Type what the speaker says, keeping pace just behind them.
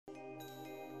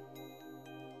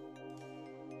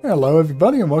Hello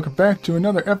everybody and welcome back to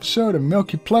another episode of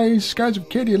Milkie Plays Skies of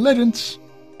Arcadia Legends.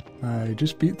 I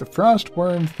just beat the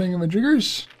Frostworm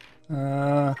thingamajiggers.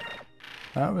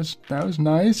 That was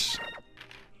nice.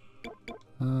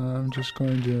 I'm just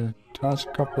going to toss a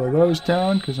couple of those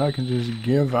down because I can just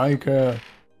give Ica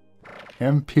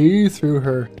MP through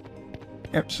her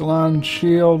Epsilon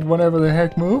Shield whatever the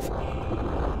heck move.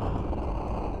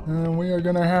 And we are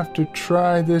gonna have to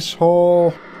try this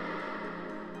whole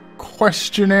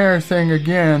questionnaire thing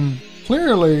again.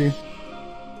 Clearly,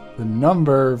 the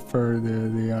number for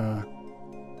the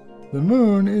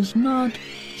moon is not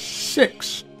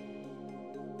 6.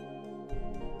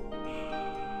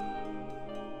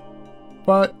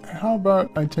 But how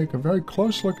about I take a very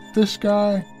close look at this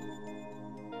guy?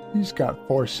 He's got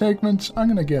 4 segments. I'm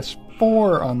gonna guess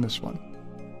 4 on this one.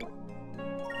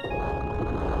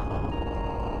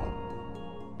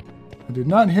 I did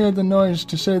not hear the noise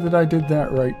to say that I did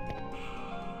that right.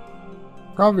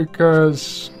 Probably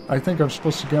because I think I'm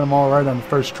supposed to get them all right on the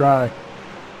first try.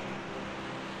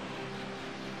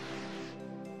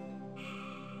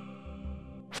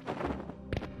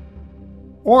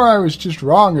 Or I was just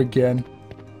wrong again.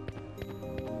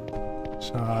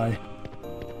 Sigh.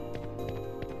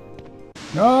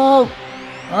 No!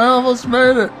 I almost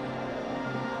made it!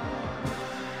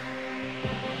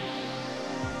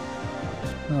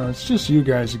 Oh, it's just you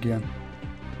guys again.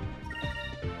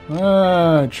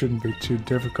 It shouldn't be too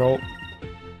difficult.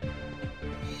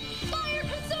 Fire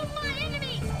consume my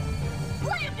enemies!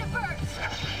 Lamp to burst!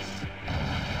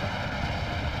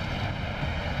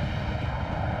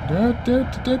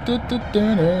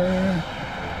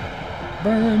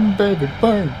 Burn, baby,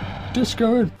 burn!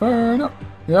 Disco Inferno!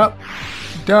 Yep,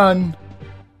 done.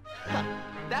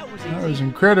 That was easy. That was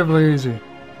incredibly easy.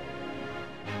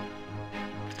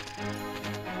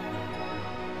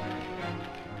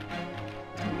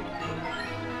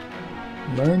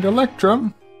 Learned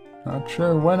Electrum. Not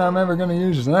sure when I'm ever going to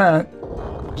use that,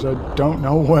 because I don't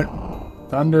know what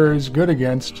Thunder is good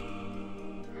against.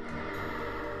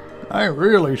 I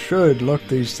really should look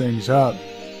these things up.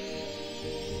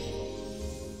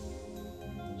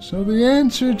 So the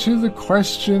answer to the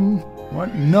question,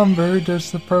 what number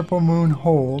does the purple moon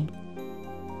hold,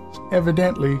 is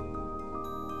evidently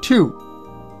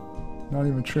 2. Not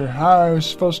even sure how I was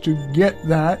supposed to get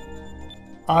that.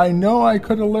 I know I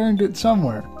could have learned it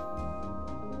somewhere.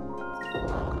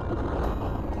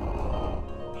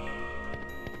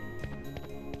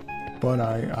 But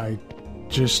I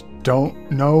just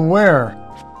don't know where.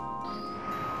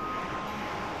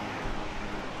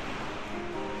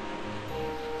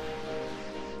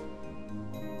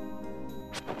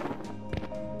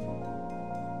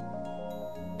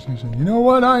 You know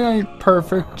what? I ain't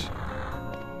perfect.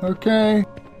 Okay?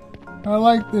 I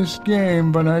like this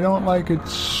game, but I don't like it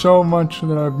so much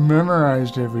that I've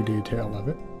memorized every detail of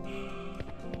it.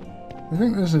 I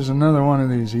think this is another one of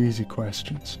these easy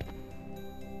questions.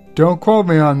 Don't quote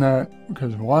me on that,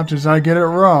 because watch as I get it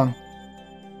wrong.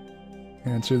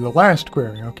 Answer the last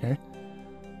query, okay.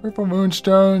 Purple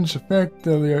moonstones affect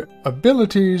the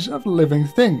abilities of living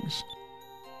things.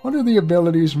 What are the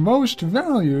abilities most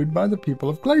valued by the people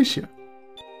of Glacia?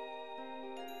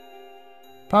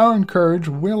 Power and courage,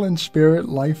 will and spirit,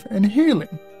 life and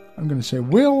healing. I'm going to say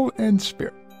will and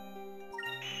spirit.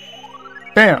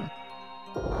 Bam!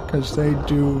 Because they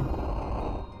do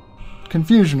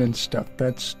confusion and stuff.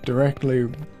 That's directly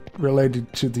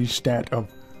related to the stat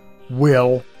of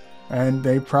will. And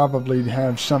they probably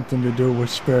have something to do with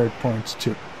spirit points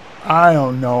too. I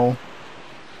don't know.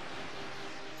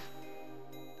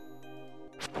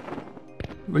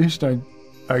 At least I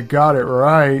got it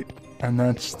right. And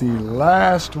that's the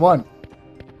last one.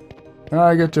 Now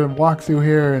I get to walk through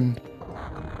here and,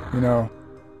 you know,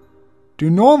 do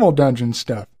normal dungeon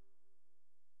stuff.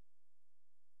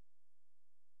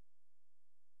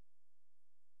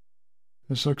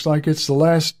 This looks like it's the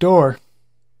last door.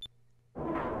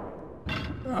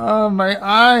 Oh, my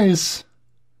eyes!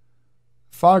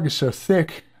 Fog is so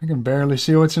thick, I can barely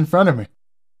see what's in front of me.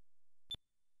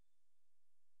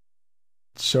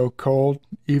 It's so cold,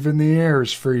 even the air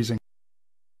is freezing.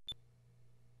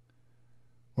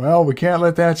 Well, we can't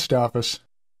let that stop us.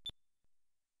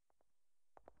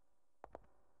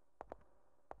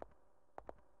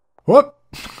 Whoop!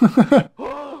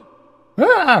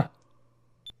 Ah!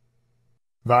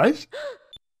 Vice?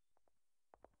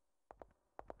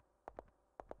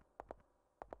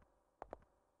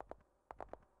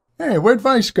 Hey, where'd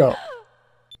Vice go?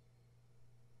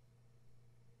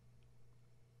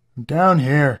 I'm down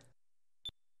here.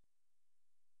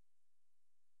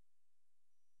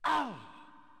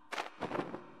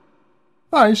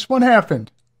 Vice, what happened?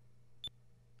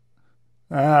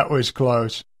 That was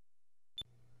close.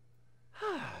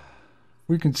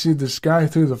 We can see the sky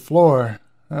through the floor.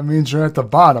 That means we're at the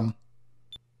bottom.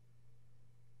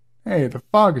 Hey, the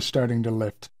fog is starting to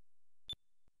lift.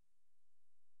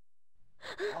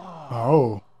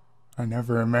 Oh, I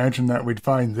never imagined that we'd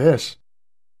find this.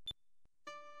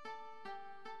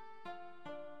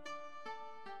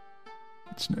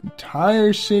 It's an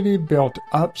entire city built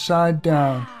upside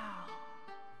down.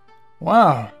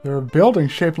 Wow, there are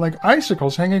buildings shaped like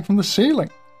icicles hanging from the ceiling.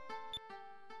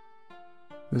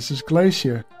 This is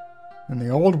Glacia. In the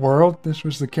old world, this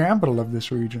was the capital of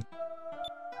this region.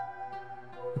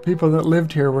 The people that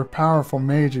lived here were powerful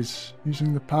mages.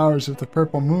 Using the powers of the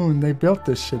purple moon, they built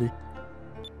this city.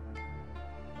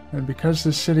 And because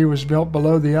this city was built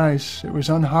below the ice, it was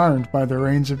unharmed by the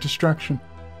rains of destruction.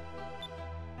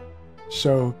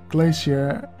 So,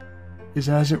 Glacia is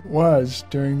as it was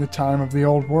during the time of the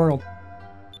old world.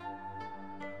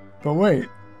 But wait,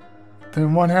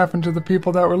 then what happened to the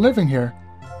people that were living here?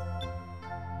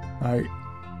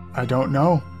 I don't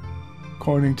know.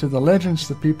 According to the legends,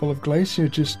 the people of Glacia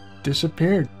just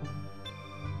disappeared.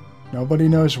 Nobody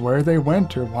knows where they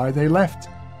went or why they left.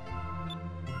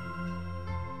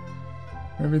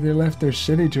 Maybe they left their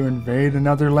city to invade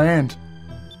another land.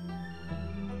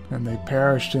 And they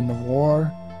perished in the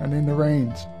war and in the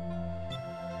rains.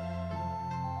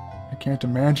 I can't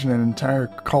imagine an entire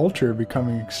culture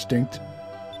becoming extinct.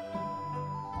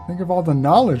 Think of all the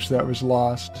knowledge that was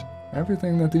lost.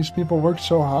 Everything that these people worked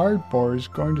so hard for is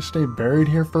going to stay buried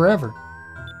here forever.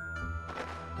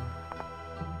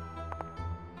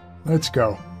 Let's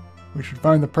go. We should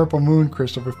find the purple moon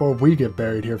crystal before we get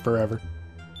buried here forever.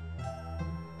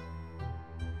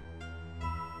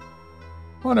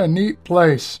 What a neat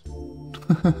place.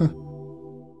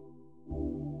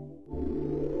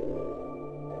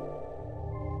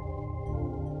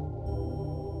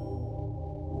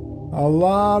 A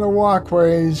lot of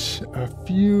walkways, a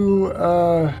few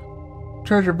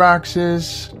treasure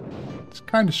boxes. It's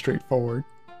kind of straightforward.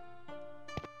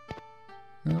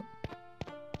 Yep.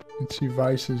 You can see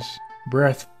Vice's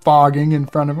breath fogging in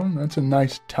front of him. That's a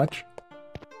nice touch.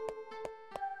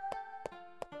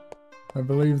 I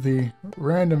believe the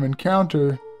random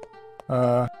encounter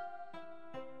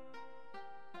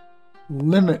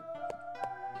limit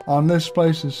on this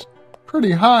place is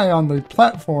pretty high on the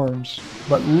platforms,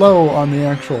 but low on the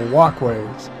actual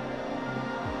walkways.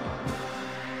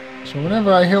 So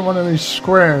whenever I hit one of these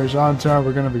squares, odds are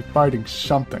we're going to be fighting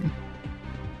something.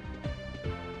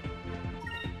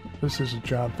 This is a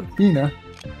job for Fina.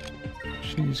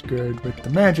 She's good with the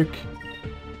magic.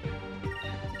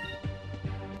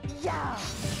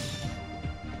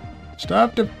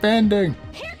 Stop defending!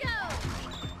 Here goes!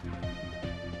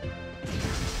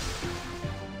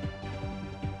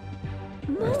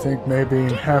 I think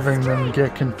maybe having them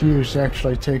get confused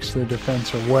actually takes their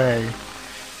defense away,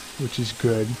 which is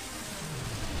good.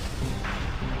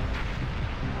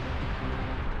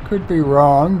 Could be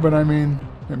wrong, but I mean,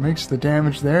 it makes the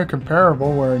damage there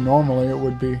comparable where normally it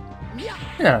would be.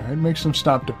 Yeah, it makes them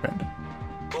stop defending.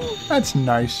 That's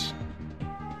nice.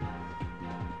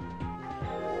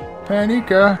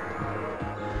 Panika!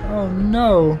 Oh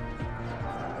no!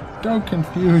 Don't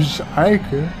confuse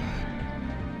Aika.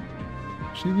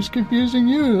 She was confusing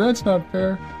you, that's not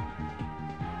fair.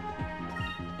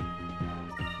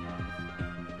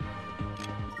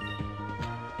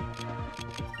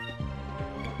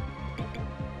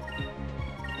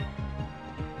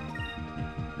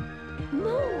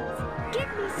 Move! Get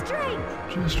me straight!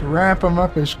 Just wrap them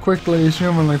up as quickly as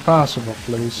humanly possible,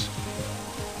 please.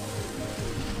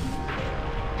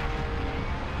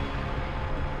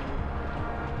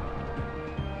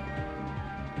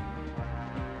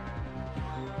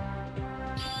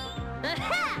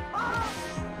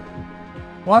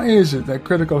 Why is it that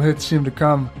critical hits seem to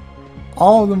come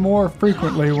all the more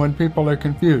frequently when people are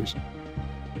confused?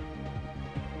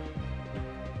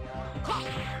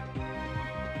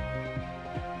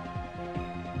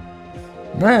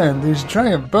 Man, these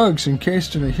giant bugs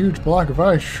encased in a huge block of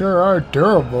ice sure are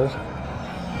durable.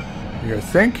 You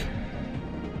think?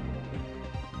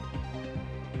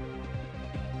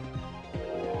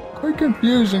 Quit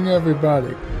confusing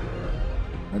everybody.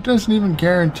 That doesn't even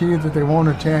guarantee that they won't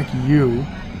attack you.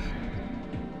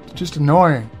 It's just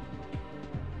annoying.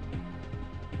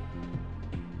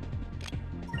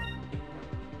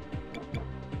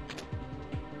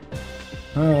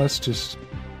 Oh, let's just...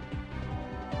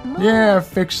 Yeah,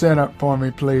 fix that up for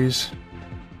me, please.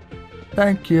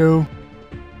 Thank you.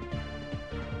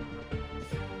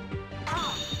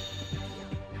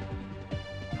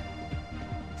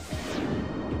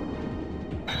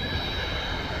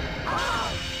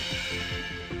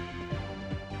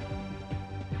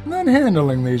 and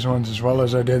handling these ones as well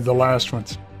as I did the last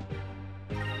ones.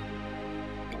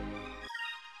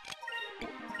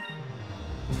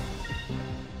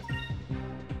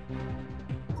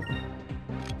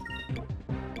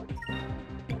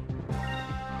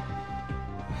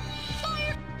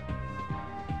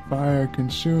 Fire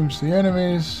consumes the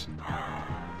enemies.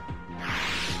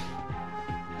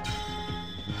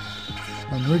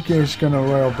 Enrique's gonna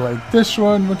Royal Blade this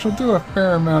one, which will do a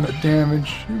fair amount of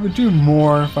damage. It would do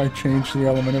more if I changed the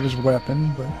element of his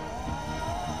weapon, but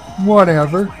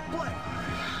whatever.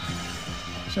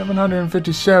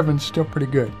 757, still pretty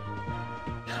good.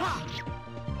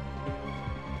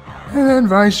 And then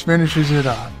Vice finishes it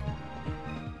off.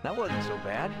 That wasn't so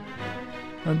bad.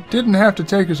 It didn't have to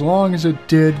take as long as it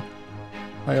did.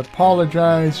 I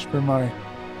apologize for my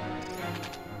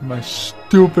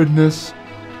stupidness.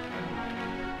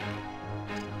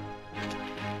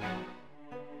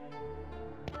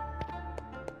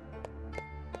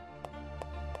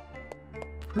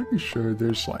 Pretty sure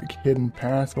there's like hidden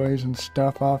pathways and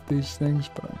stuff off these things,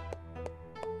 but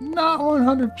I'm not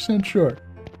 100% sure.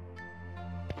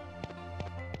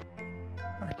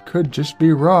 I could just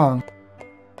be wrong.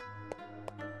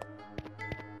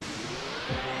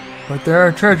 But there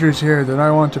are treasures here that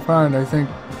I want to find, I think,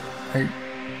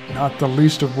 not the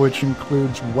least of which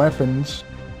includes weapons.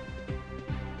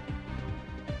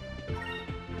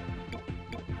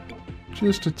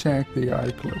 Just attack the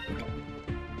Arcadia.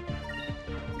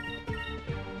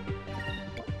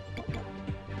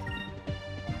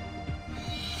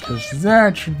 Because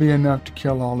that should be enough to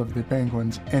kill all of the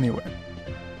penguins anyway.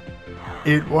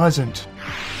 It wasn't.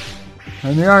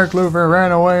 And the Arcadia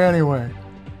ran away anyway.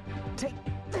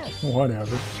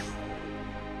 Whatever.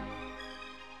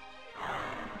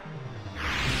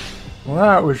 Well,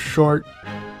 that was short.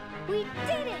 We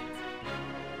did it!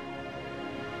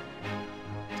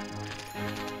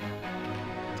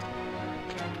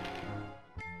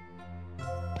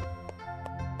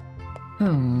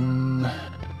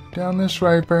 Down this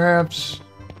way, perhaps.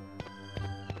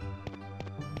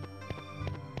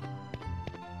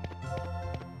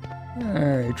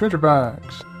 Hey, treasure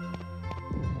box.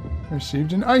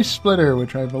 Received an ice splitter,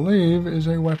 which I believe is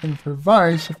a weapon for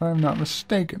Vice, if I'm not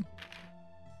mistaken.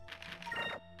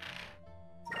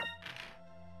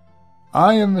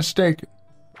 I am mistaken,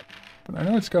 but I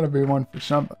know it's got to be one for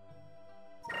somebody.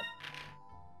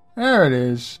 There it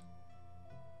is.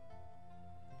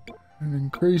 It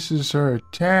increases her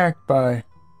attack by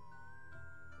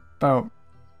about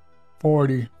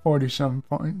 40 some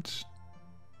points.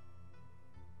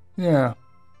 Yeah.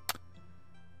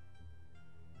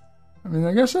 I mean,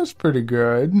 I guess that's pretty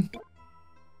good.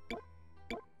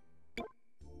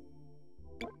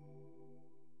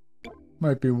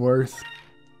 Might be worth.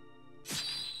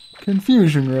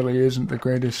 Confusion really isn't the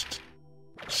greatest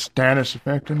status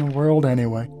effect in the world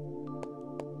anyway.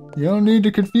 You don't need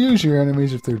to confuse your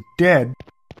enemies if they're dead.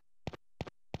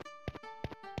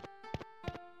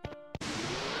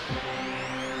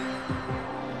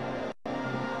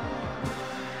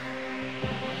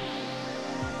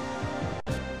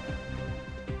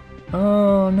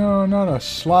 Oh no, not a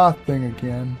sloth thing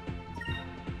again.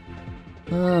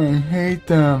 Oh, I hate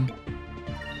them.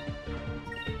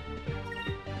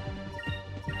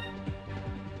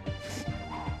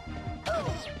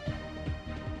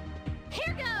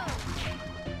 Here goes!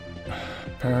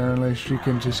 Apparently she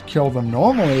can just kill them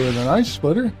normally with an ice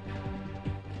splitter.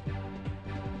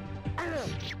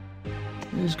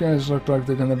 These guys look like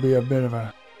they're gonna be a bit of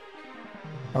a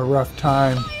rough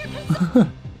time.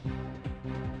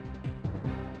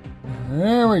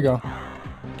 There we go.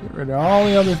 Get rid of all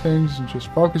the other things and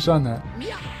just focus on that.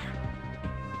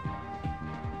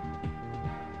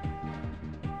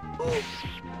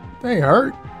 They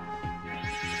hurt.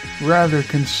 Rather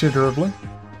considerably.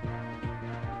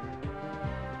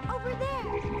 Over there!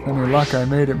 With any luck, I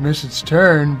made it miss its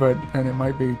turn, but then it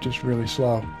might be just really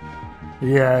slow.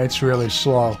 Yeah, it's really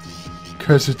slow.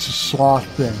 Because it's a sloth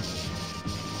thing.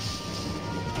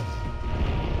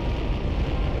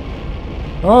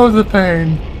 Oh, the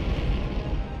pain.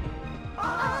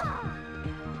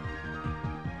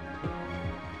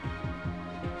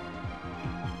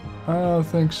 I don't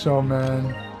think so,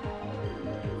 man.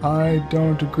 I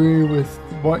don't agree with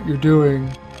what you're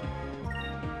doing.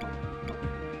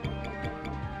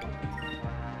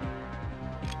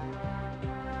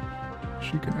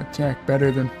 She can attack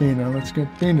better than Fina. Let's get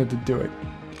Fina to do it.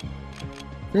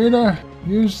 Fina,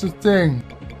 use the thing.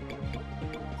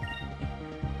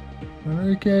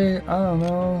 Enrique, I don't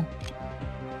know.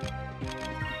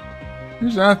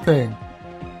 Use that thing.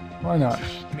 Why not?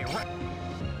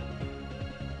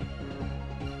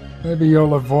 Maybe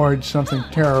you'll avoid something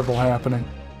terrible happening.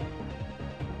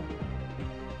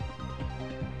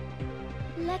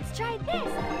 Let's try this.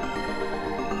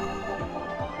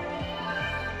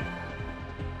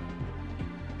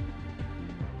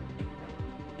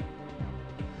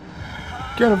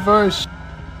 Get a verse.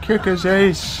 Kick his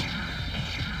ace.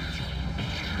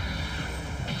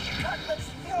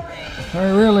 I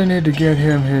really need to get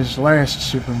him his last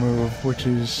super move, which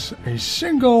is a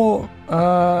single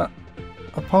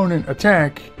opponent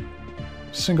attack.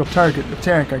 Single target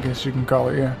attack, I guess you can call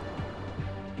it, yeah.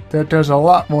 That does a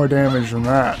lot more damage than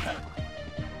that.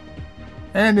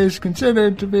 And is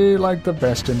considered to be like the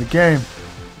best in the game.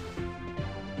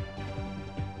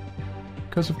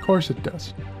 Because of course it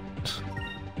does.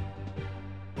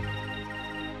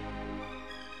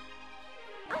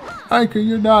 Ica,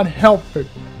 you're not helping.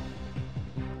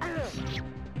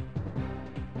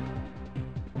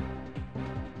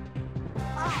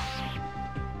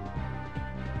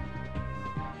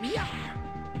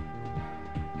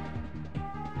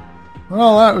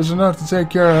 Well, that was enough to take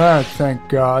care of that, thank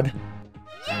God.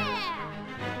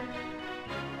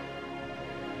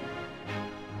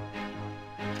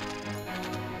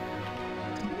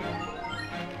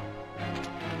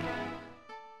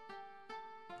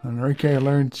 Enrique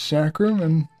learned Sacrum,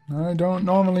 and I don't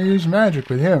normally use magic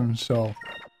with him, so...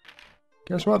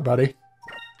 Guess what, buddy?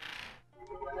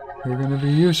 You're gonna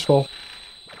be useful.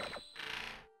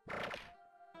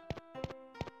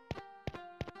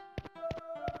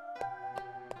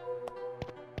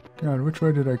 God, which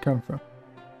way did I come from?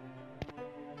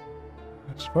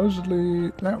 Supposedly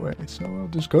that way, so I'll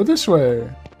just go this way.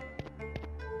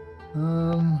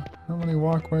 How many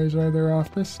walkways are there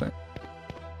off this thing?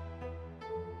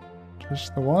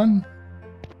 Just the one?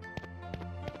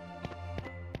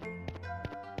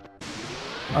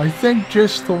 I think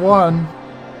just the one.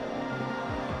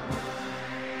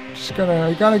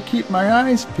 I gotta keep my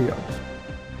eyes peeled.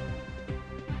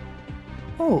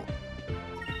 Oh.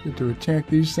 Get to attack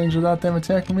these things without them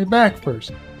attacking me back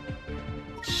first.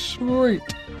 Sweet.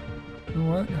 You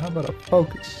know what? How about a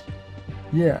focus?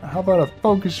 Yeah, how about a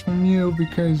focus from you,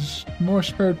 because more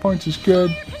spirit points is good.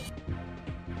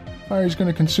 Fire's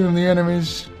gonna consume the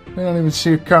enemies. They don't even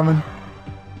see it coming.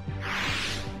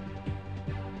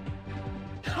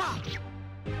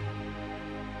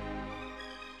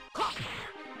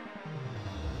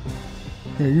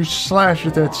 Here, you slash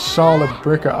at that solid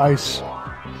brick of ice.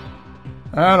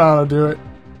 That ought to do it.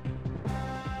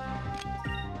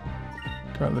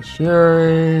 Cutlass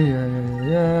Fury,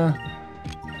 yeah.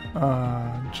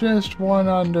 Just one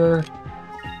under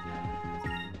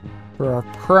for a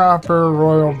proper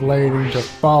royal blading to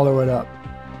follow it up.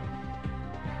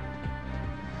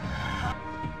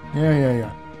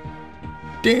 Yeah.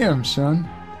 Damn, son.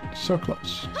 So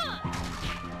close.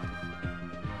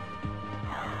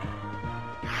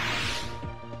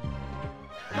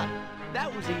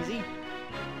 That was easy.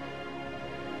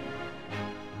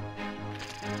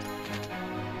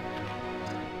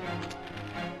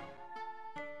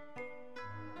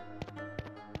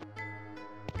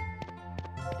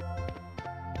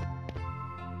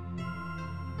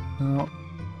 Now,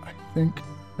 I think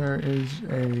there is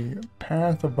a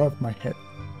path above my head.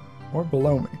 Or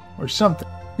below me. Or something.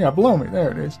 Yeah, below me.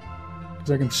 There it is. Because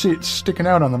I can see it sticking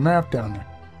out on the map down there.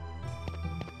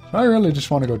 So I really just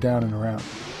want to go down and around.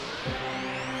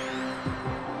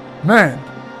 Man!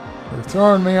 They're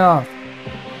throwing me off.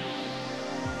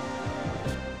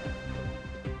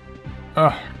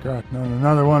 Oh, God, not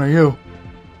another one of you.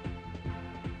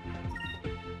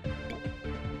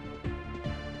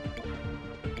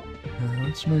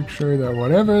 Let's make sure that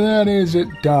whatever that is, it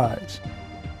dies.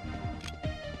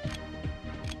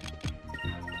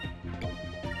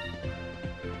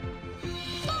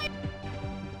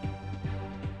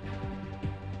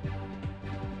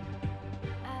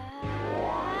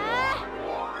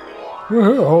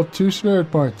 Woohoo, hold 2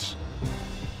 spirit points.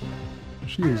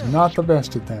 She is not the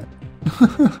best at that.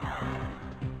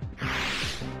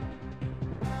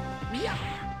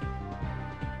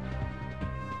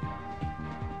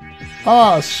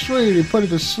 Ah, sweet! He put it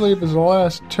to sleep as the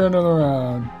last turn of the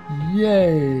round.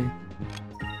 Yay!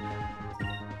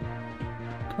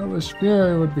 Cutlass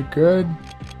Fury would be good.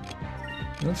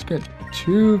 Let's get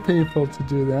 2 people to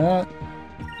do that.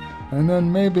 And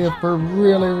then maybe if we're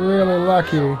really, really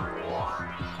lucky,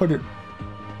 put it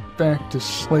back to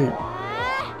sleep.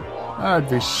 That'd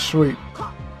be sweet.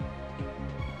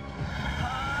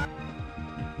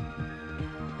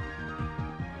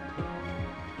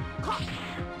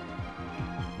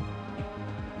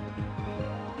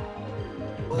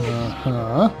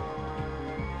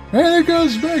 And it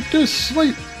goes back to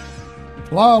sleep.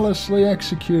 Flawlessly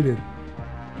executed.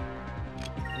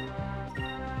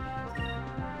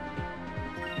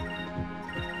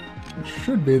 It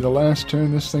should be the last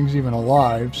turn this thing's even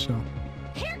alive, so...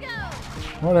 Here goes.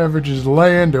 Whatever, just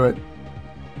lay into it.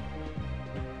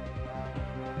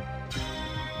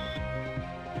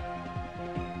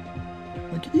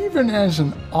 Like, even as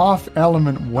an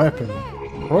off-element weapon,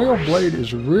 Royal Blade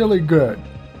is really good.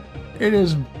 It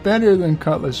is better than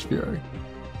Cutlass Fury.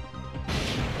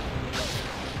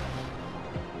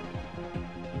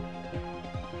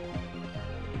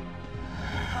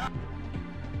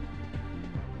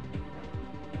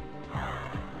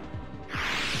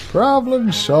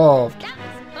 Problem solved. That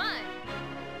was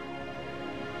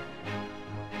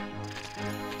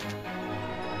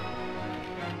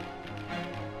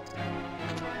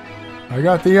fun. I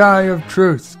got the Eye of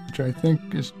Truth, which I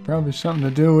think is probably something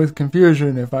to do with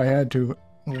confusion if I had to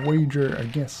wager a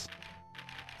guess.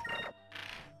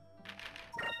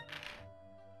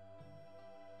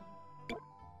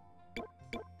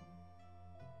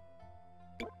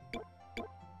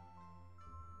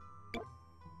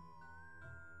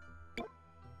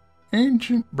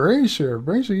 Ancient Bracer.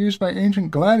 Bracer used by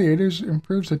ancient gladiators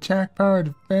improves attack power,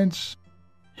 defense,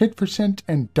 hit percent,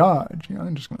 and dodge. Yeah,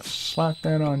 I'm just going to slap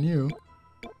that on you.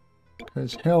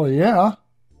 Because hell yeah.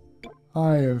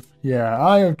 Eye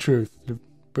of Truth. To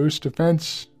boost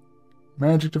defense,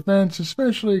 magic defense,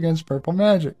 especially against purple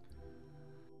magic.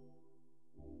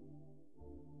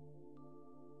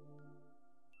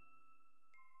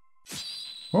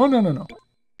 Oh, no.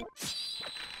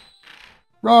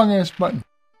 Wrong ass button.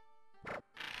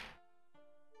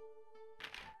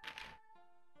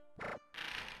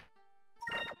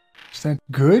 Is that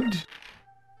good?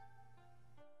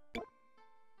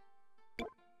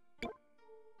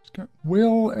 It's got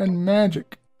will and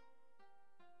magic.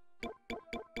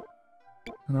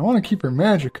 And I want to keep her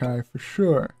magic high for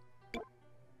sure.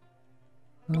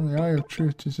 Well, the Eye of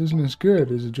Truth just isn't as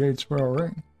good as a Jade Swirl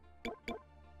Ring.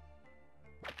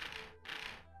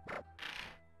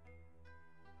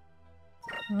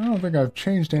 I don't think I've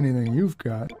changed anything you've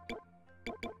got.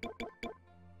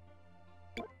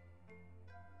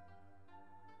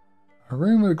 A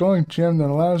ring with a glowing gem that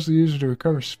allows the user to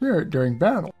recover spirit during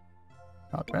battle.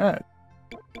 Not bad.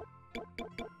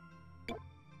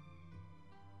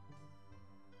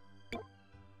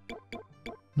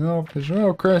 No, his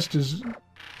Royal Crest is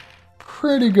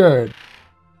pretty good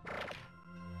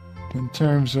in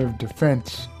terms of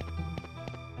defense.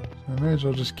 So I may as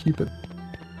well just keep it.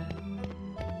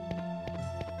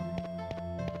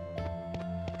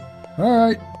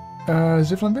 Alright,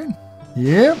 Ziflin?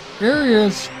 Yep, here he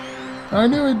is. I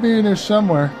knew he'd be in there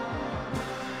somewhere.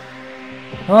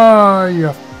 Ah, you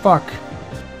fuck.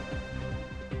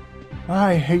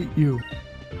 I hate you.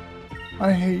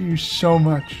 I hate you so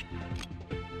much.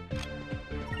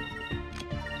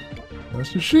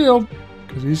 That's a shield,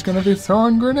 because he's going to be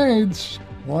throwing grenades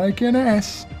like an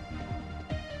ass.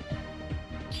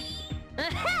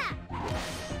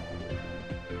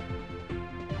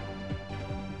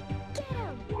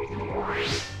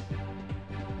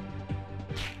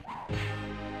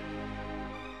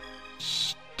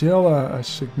 Still a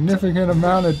significant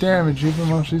amount of damage even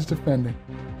while she's defending.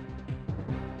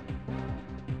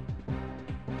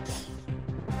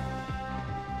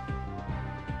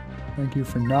 Thank you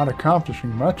for not accomplishing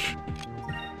much.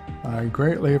 I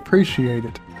greatly appreciate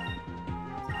it.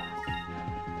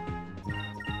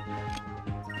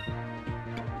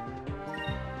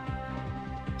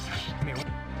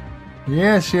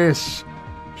 Yes, yes.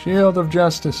 Shield of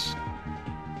Justice.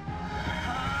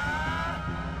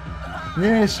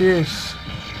 Yes, yes.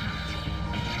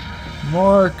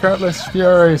 More Cutlass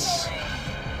Furies.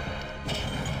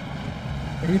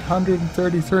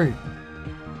 833.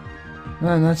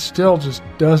 Man, that still just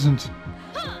doesn't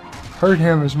hurt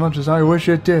him as much as I wish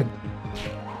it did.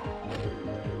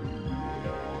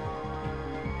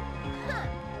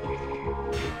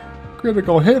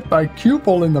 Critical hit by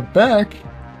Cupel in the back.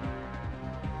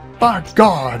 By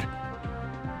God!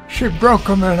 She broke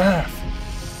him in half.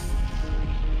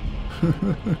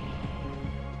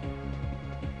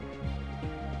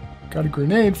 Got a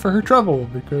grenade for her trouble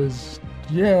because,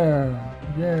 yeah,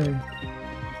 yay.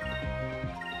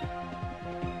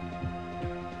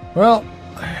 Well,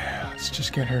 let's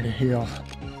just get her to heal.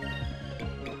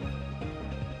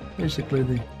 Basically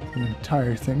the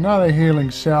entire thing. Not a healing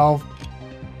salve.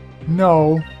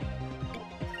 No.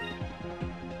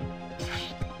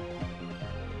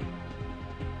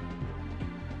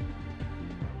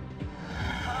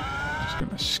 Just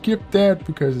gonna skip that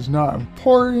because it's not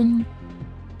important.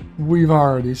 We've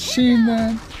already seen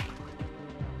that.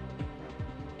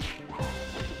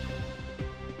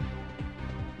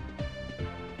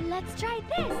 Let's try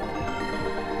this.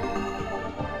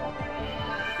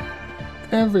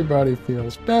 Everybody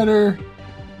feels better.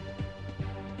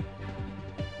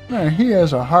 Man, he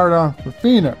has a hard-on for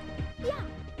Fina. Yeah.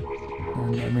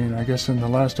 And I mean, I guess in the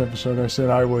last episode I said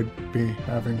I would be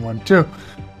having one too.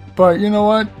 But you know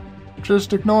what?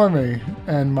 Just ignore me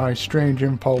and my strange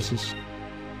impulses.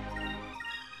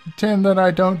 Pretend that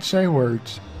I don't say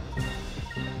words.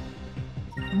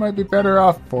 I might be better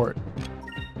off for it.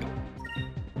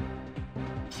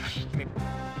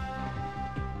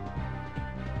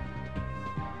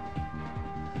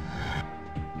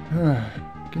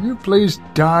 Can you please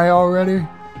die already?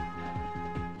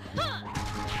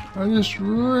 I just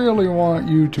really want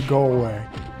you to go away.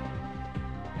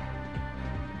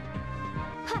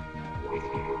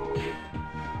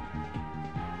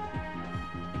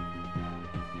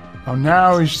 Oh,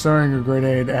 now he's throwing a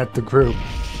grenade at the group.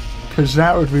 Because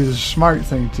that would be the smart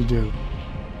thing to do.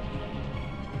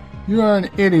 You are an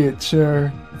idiot,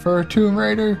 sir. For a Tomb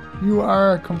Raider, you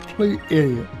are a complete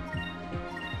idiot.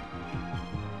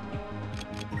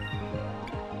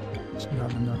 It's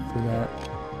not enough for that.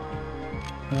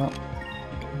 Well,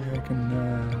 maybe I can,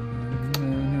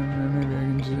 maybe I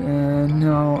can just,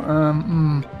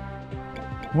 no,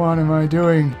 what am I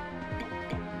doing?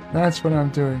 That's what I'm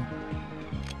doing.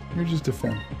 You're just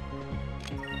defending.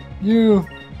 You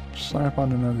slap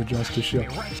on another Justice Shield.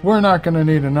 We're not gonna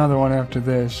need another one after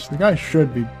this. The guy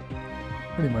should be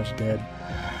pretty much dead.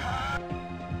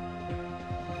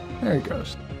 There he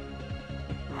goes.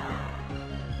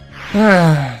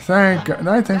 Thank God.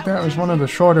 I think that was one of the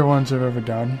shorter ones I've ever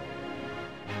done.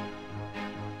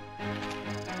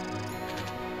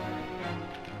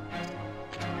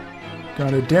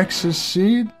 Got a Dex's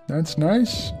Seed. That's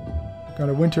nice. Got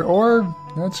a Winter Orb.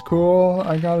 That's cool.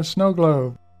 I got a Snow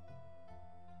Globe.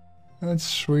 That's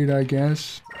sweet, I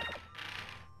guess.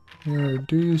 Here,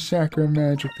 do your sacred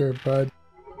magic there, bud.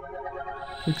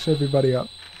 Fix everybody up.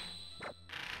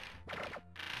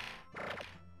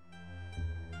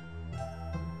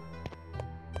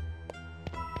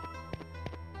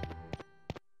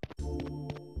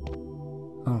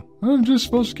 Oh, I'm just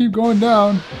supposed to keep going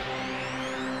down.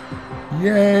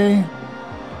 Yay!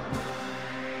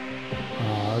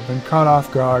 Oh, I've been caught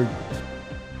off guard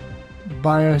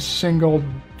by a single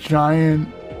giant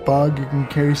bug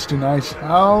encased in ice.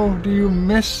 How do you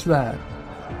miss that?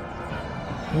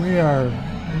 We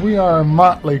are a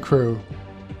motley crew,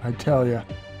 I tell ya.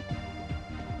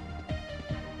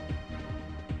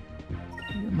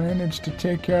 You managed to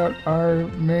take out our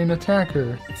main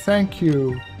attacker. Thank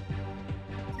you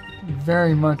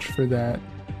very much for that.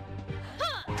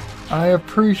 I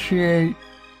appreciate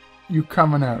you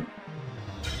coming out.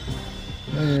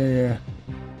 Yeah.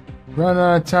 Run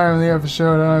out of time in the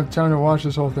episode. I don't have time to watch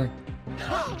this whole thing.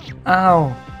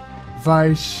 Ow!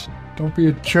 Vice, don't be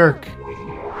a jerk.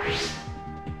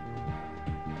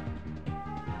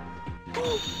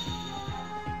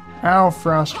 Ow,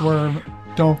 Frostworm,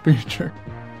 don't be a jerk.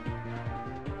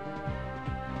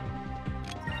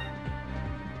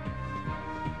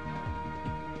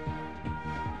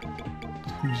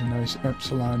 Use a nice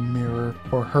Epsilon mirror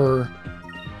for her.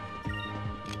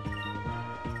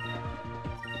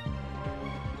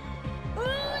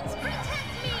 Boons protect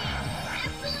me!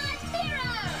 Epsilon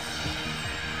Hero!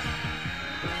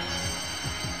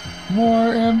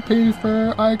 More MP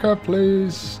for Ica,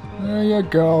 please. There you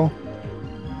go.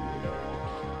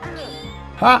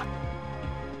 Ha!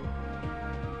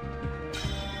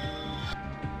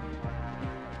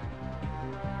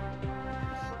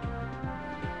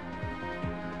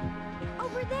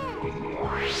 Over there!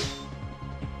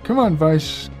 Come on,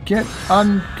 Vice. Get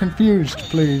unconfused,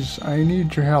 please. I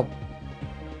need your help.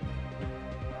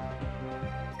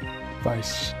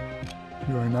 Vice,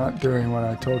 you are not doing what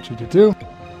I told you to do.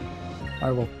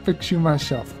 I will fix you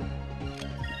myself.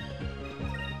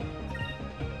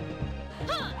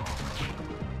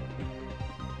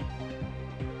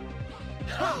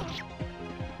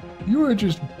 You are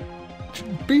just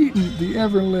beating the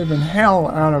ever-living hell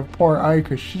out of poor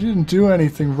Ica. She didn't do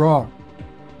anything wrong.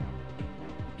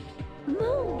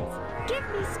 Move! Give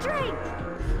me strength!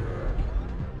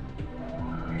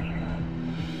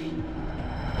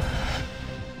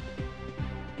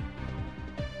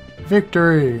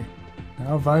 Victory!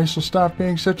 Now Vice will stop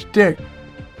being such a dick.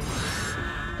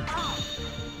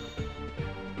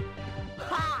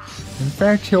 In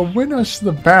fact, he'll win us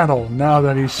the battle now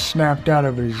that he's snapped out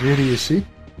of his idiocy.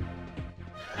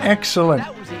 Excellent!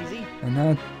 That was easy. And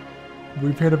that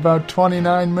we've hit about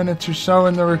 29 minutes or so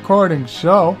in the recording,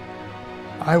 so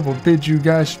I will bid you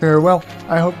guys farewell.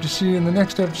 I hope to see you in the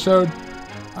next episode.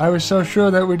 I was so sure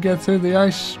that we'd get through the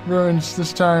ice ruins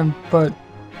this time, but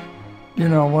you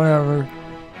know, whatever.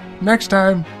 Next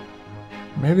time.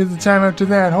 Maybe the time after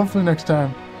that. Hopefully next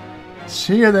time.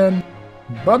 See you then.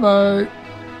 Bye-bye.